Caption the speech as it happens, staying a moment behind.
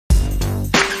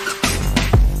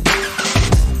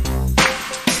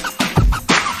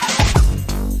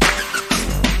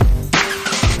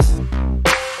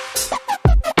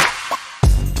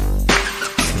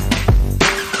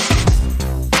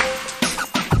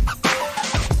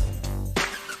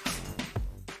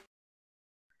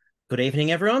Good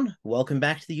evening, everyone. Welcome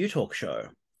back to the U Talk Show.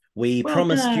 We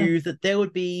promised Welcome. you that there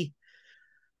would be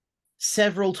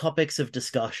several topics of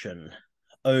discussion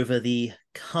over the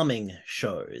coming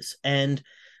shows, and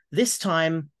this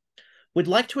time we'd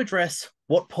like to address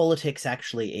what politics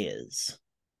actually is,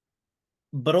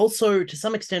 but also to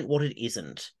some extent what it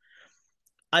isn't.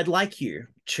 I'd like you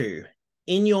to,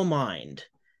 in your mind,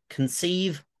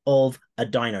 conceive of a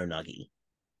dino nugget.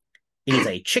 It is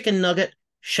a chicken nugget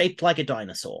shaped like a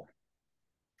dinosaur.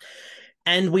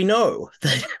 And we know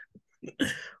Keep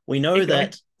going.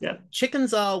 that Yeah.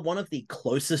 chickens are one of the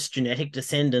closest genetic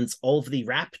descendants of the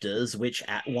raptors, which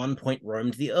at one point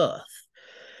roamed the earth.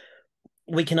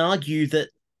 We can argue that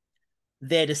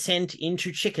their descent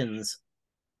into chickens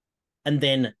and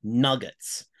then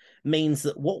nuggets means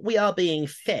that what we are being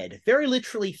fed, very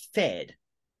literally fed,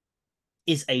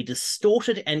 is a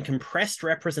distorted and compressed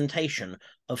representation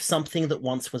of something that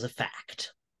once was a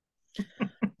fact.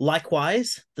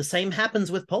 Likewise, the same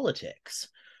happens with politics.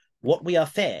 What we are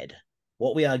fed,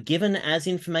 what we are given as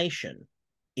information,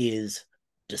 is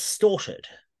distorted,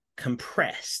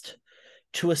 compressed,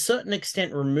 to a certain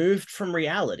extent removed from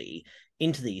reality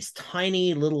into these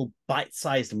tiny little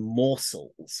bite-sized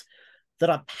morsels that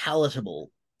are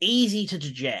palatable, easy to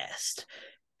digest,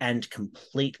 and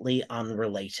completely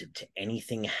unrelated to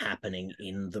anything happening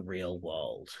in the real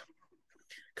world.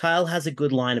 Kyle has a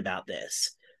good line about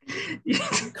this.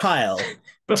 Kyle,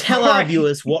 tell Before our I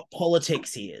viewers what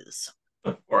politics is.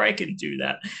 before I can do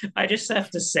that, I just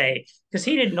have to say, because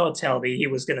he did not tell me he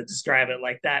was going to describe it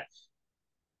like that.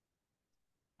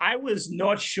 I was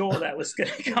not sure that was going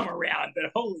to come around,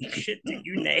 but holy shit, did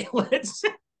you nail it?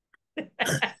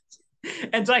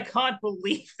 And I can't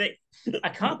believe that you I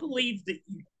can't believe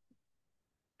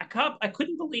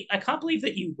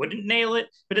that you wouldn't nail it,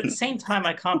 but at the same time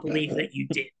I can't believe that you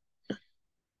did.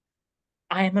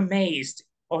 I am amazed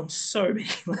on so many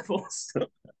levels. Come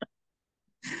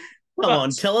But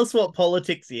on, tell us what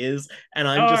politics is. And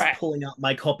I'm all just right. pulling up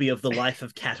my copy of The Life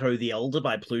of Cato the Elder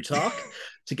by Plutarch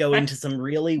to go into some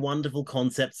really wonderful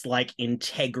concepts like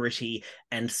integrity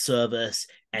and service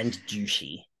and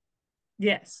duty.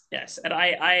 Yes, yes. And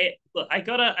I look, I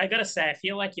gotta say, I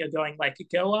feel like you're going like,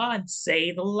 go on,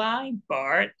 say the line,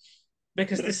 Bart.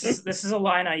 Because this is a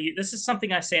line I use. This is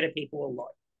something I say to people a lot.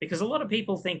 Because a lot of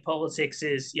people think politics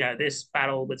is, this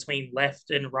battle between left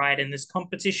and right and this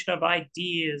competition of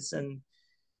ideas. And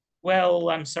well,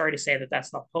 I'm sorry to say that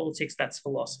that's not politics, that's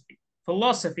philosophy.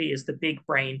 Philosophy is the big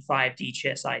brain 5D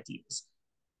chess ideas.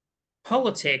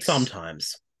 Politics,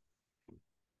 Sometimes.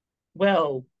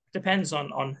 well, depends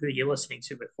on who you're listening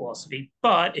to with philosophy.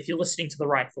 But if you're listening to the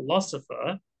right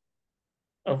philosopher,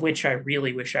 of which I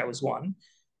really wish I was one,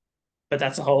 but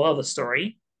that's a whole other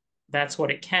story. That's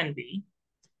what it can be.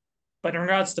 But in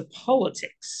regards to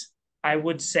politics, I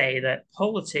would say that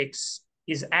politics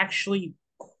is actually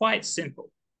quite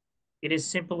simple. It is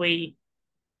simply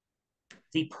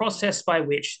the process by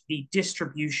which the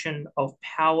distribution of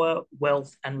power,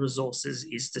 wealth, and resources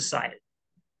is decided.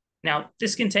 Now,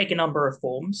 this can take a number of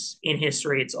forms. In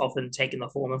history, it's often taken the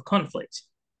form of conflict,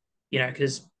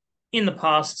 because in the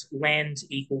past, land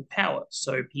equaled power.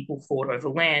 So people fought over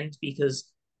land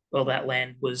because, well, that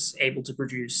land was able to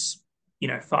produce,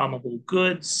 farmable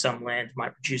goods. Some land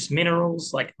might produce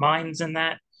minerals like mines and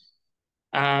that.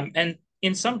 And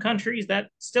in some countries, that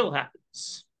still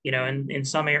happens. And in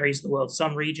some areas of the world,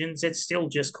 some regions, it's still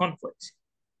just conflict.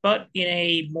 But in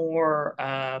a more,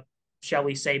 shall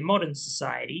we say, modern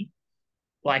society,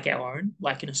 like our own,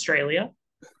 like in Australia,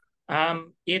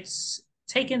 it's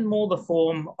taken more the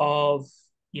form of,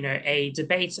 a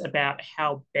debate about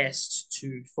how best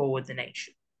to forward the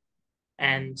nation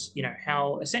and,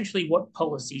 how essentially what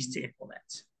policies to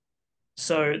implement.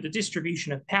 So the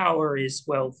distribution of power is,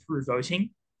 well, through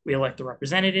voting. We elect the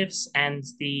representatives, and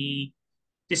the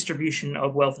distribution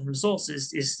of wealth and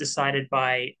resources is decided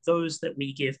by those that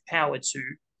we give power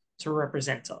to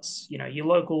represent us. Your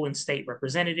local and state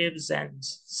representatives, and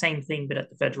same thing, but at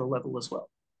the federal level as well.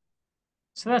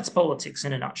 So that's politics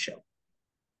in a nutshell.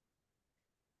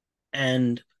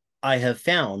 And I have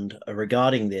found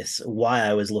regarding this why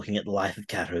I was looking at The Life of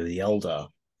Cato the Elder.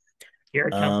 Here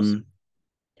it comes. Um,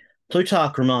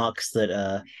 Plutarch remarks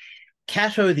that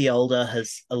Cato the Elder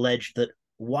has alleged that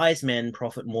wise men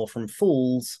profit more from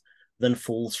fools than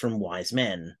fools from wise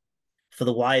men. For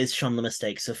the wise shun the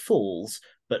mistakes of fools,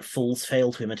 but fools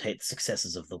fail to imitate the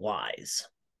successes of the wise.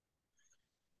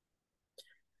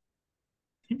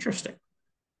 Interesting.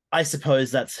 I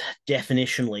suppose that's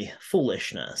definitionally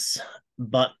foolishness,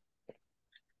 but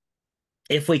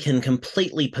if we can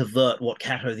completely pervert what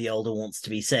Cato the Elder wants to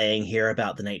be saying here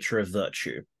about the nature of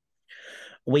virtue,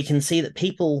 we can see that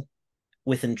people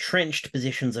with entrenched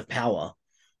positions of power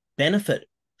benefit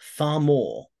far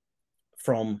more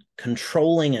from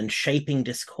controlling and shaping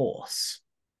discourse,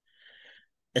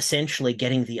 essentially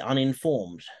getting the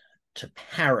uninformed to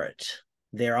parrot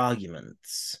their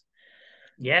arguments,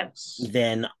 Yes.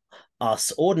 than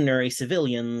us ordinary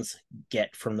civilians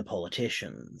get from the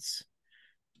politicians.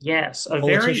 Yes. A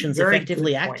very, Politicians very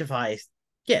effectively good point.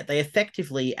 they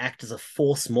effectively act as a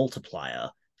force multiplier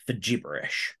for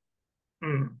gibberish.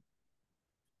 Mm.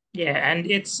 Yeah, and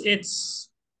it's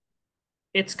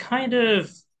kind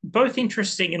of both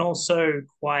interesting and also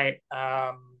quite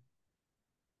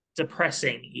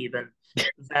depressing even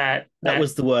that That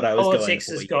was the word I was going politics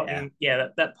for, has yeah. gotten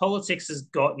that politics has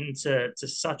gotten to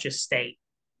such a state,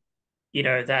 you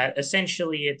know, that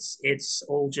essentially it's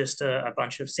all just a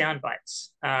bunch of sound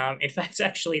bites. In fact,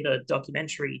 actually the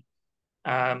documentary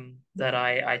that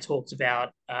I talked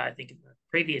about, I think in the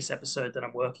previous episode that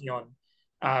I'm working on,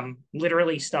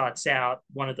 literally starts out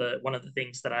one of the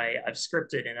things that I've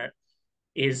scripted in it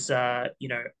is you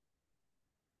know,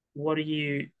 what do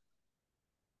you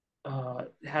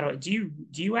how do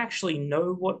you actually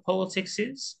know what politics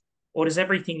is, or does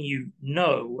everything you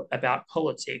know about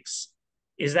politics,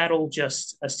 is that all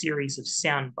just a series of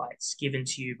sound bites given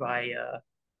to you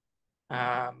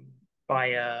um, by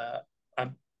a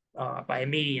by a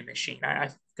media machine?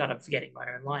 I've got, I'm forgetting my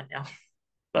own line now,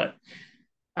 but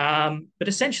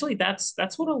essentially that's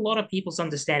what a lot of people's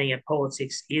understanding of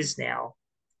politics is now.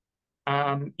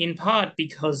 In part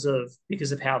because of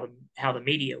how the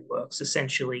media works.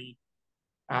 Essentially,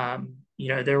 you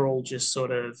know, they're all just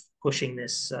sort of pushing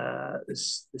this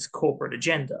corporate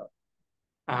agenda.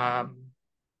 Um,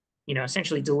 you know,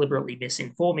 essentially deliberately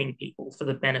misinforming people for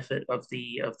the benefit of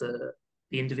the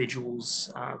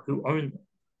individuals who own them.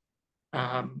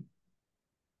 Um,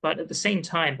 but at the same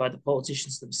time, by the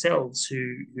politicians themselves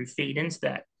who feed into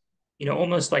that, you know,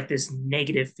 almost like this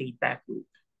negative feedback loop.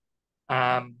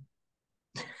 Um,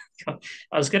 I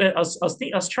was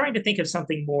trying to think of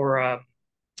something more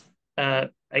I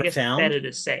guess Profound? better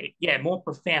to say. Yeah, more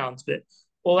profound, but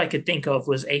all I could think of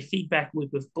was a feedback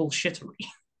loop of bullshittery.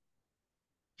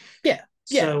 Yeah,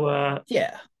 yeah, So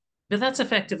yeah. but that's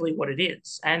effectively what it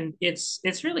is. And it's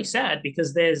really sad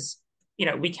because there's, you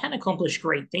know, we can accomplish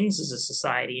great things as a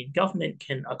society and government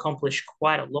can accomplish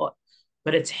quite a lot,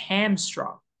 but it's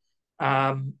hamstrung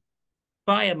um,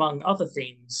 by, among other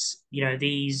things, you know,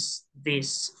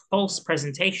 this false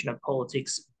presentation of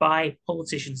politics by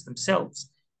politicians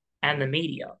themselves and the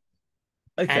media.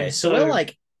 Okay, And so we're so,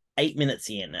 like 8 minutes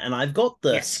in, and I've got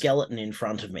the yes. skeleton in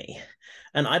front of me.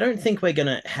 And I don't think we're going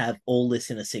to have all this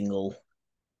in a single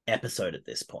episode at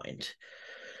this point.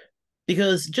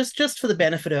 Because just for the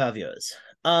benefit of our viewers,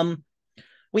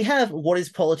 we have what is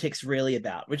politics really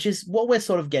about, which is what we're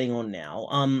sort of getting on now.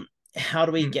 How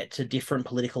do we Mm, get to different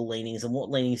political leanings, and what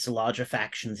leanings do larger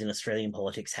factions in Australian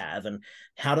politics have, and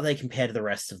how do they compare to the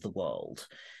rest of the world?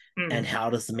 And mm, how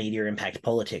does the media impact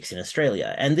politics in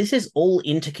Australia? And this is all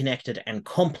interconnected and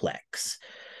complex.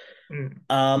 mm.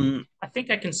 Um, I think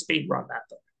I can speed run that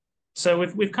though. So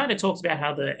we've kind of talked about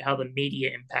how the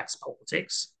media impacts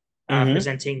politics, mhm.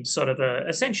 presenting sort of a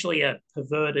essentially a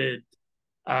perverted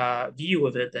view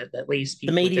of it that leaves The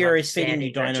people with an media is feeding you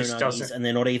understanding that dino just nuggies, doesn't. and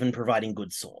they're not even providing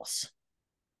good source.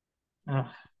 Uh,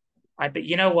 I bet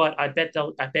you know what I bet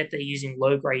they're using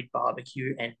low grade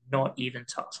barbecue and not even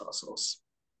tartar sauce.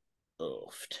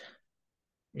 Oofed.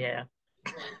 Yeah.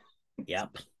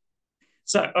 Yep.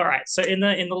 So all right. So in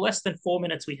the less than 4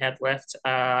 minutes we have left,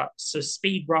 so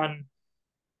speed run.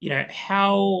 You know,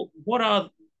 how what are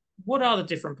the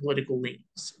different political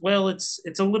leanings? Well, it's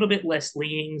a little bit less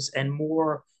leanings and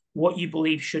more what you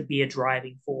believe should be a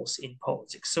driving force in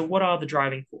politics. So what are the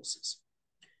driving forces?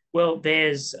 Well,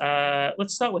 there's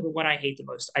let's start with the one I hate the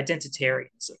most,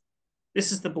 identitarianism.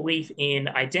 This is the belief in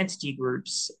identity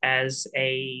groups as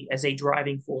a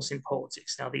driving force in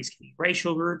politics. Now, these can be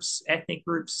racial groups, ethnic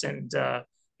groups, and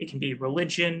it can be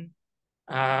religion,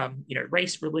 you know,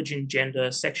 race, religion, gender,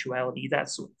 sexuality, that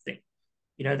sort of thing.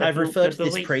 You know, I've the referred to this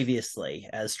belief. previously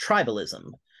as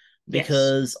tribalism, Yes.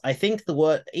 because I think the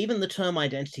word, even the term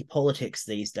identity politics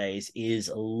these days,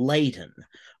 is laden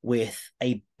with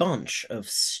a bunch of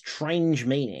strange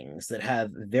meanings that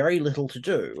have very little to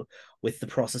do with the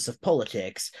process of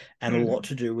politics and a lot Mm,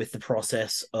 to do with the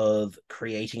process of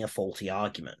creating a faulty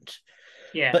argument.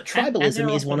 yeah, But and tribalism they're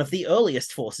is one of often. the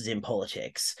earliest forces in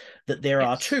politics, that there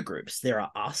are Yes. two groups: there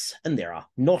are us and there are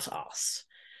not us.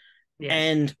 Yeah.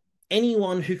 And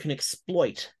anyone who can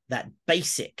exploit that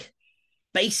basic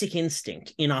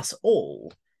instinct in us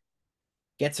all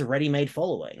gets a ready-made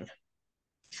following.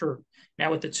 True.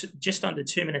 Now, with the just under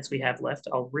 2 minutes we have left,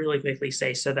 I'll really quickly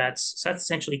say that's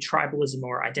essentially tribalism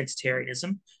or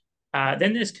identitarianism.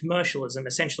 Then there's commercialism,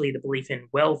 essentially the belief in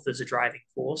wealth as a driving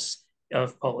force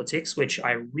of politics, which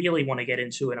I really want to get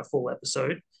into in a full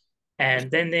episode. And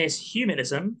then there's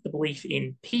humanism, the belief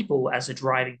in people as a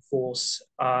driving force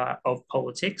of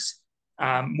politics,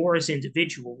 more as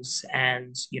individuals,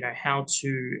 and how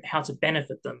to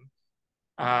benefit them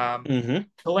Mm-hmm.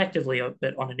 collectively,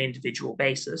 but on an individual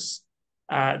basis.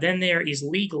 Then there is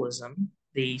legalism,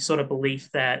 the sort of belief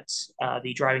that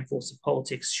the driving force of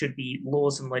politics should be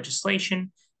laws and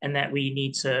legislation, and that we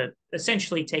need to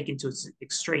essentially take into its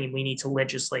extreme, we need to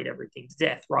legislate everything to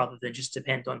death rather than just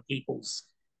depend on people's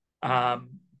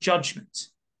judgment.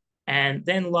 And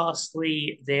then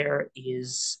lastly, there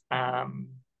is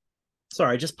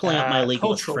Sorry, just pulling up my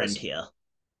legalist friend culturalism. here.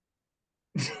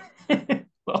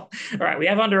 Well, all right, we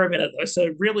have under a minute though.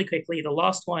 So, really quickly, the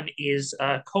last one is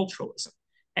culturalism.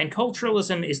 And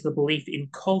culturalism is the belief in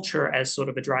culture as sort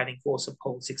of a driving force of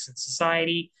politics and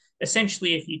society.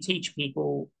 Essentially, if you teach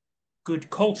people good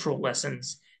cultural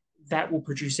lessons, that will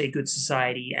produce a good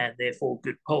society and therefore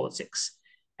good politics.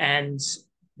 And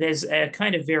there's a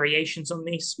kind of variations on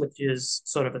this, which is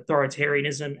sort of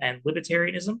authoritarianism and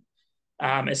libertarianism.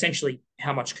 Essentially,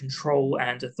 how much control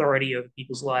and authority over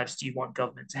people's lives do you want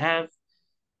government to have?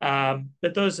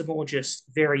 But those are more just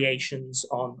variations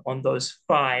on those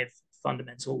five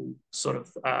fundamental sort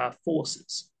of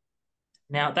forces.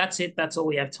 Now, that's it. That's all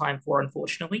we have time for,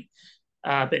 unfortunately.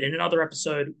 But in another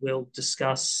episode, we'll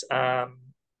discuss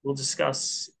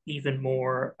even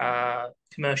more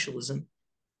commercialism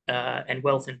and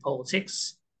wealth in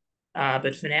politics.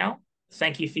 But for now,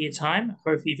 thank you for your time.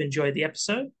 Hope you've enjoyed the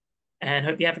episode, and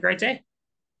hope you have a great day.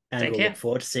 And Take we'll look care.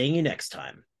 forward to seeing you next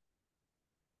time.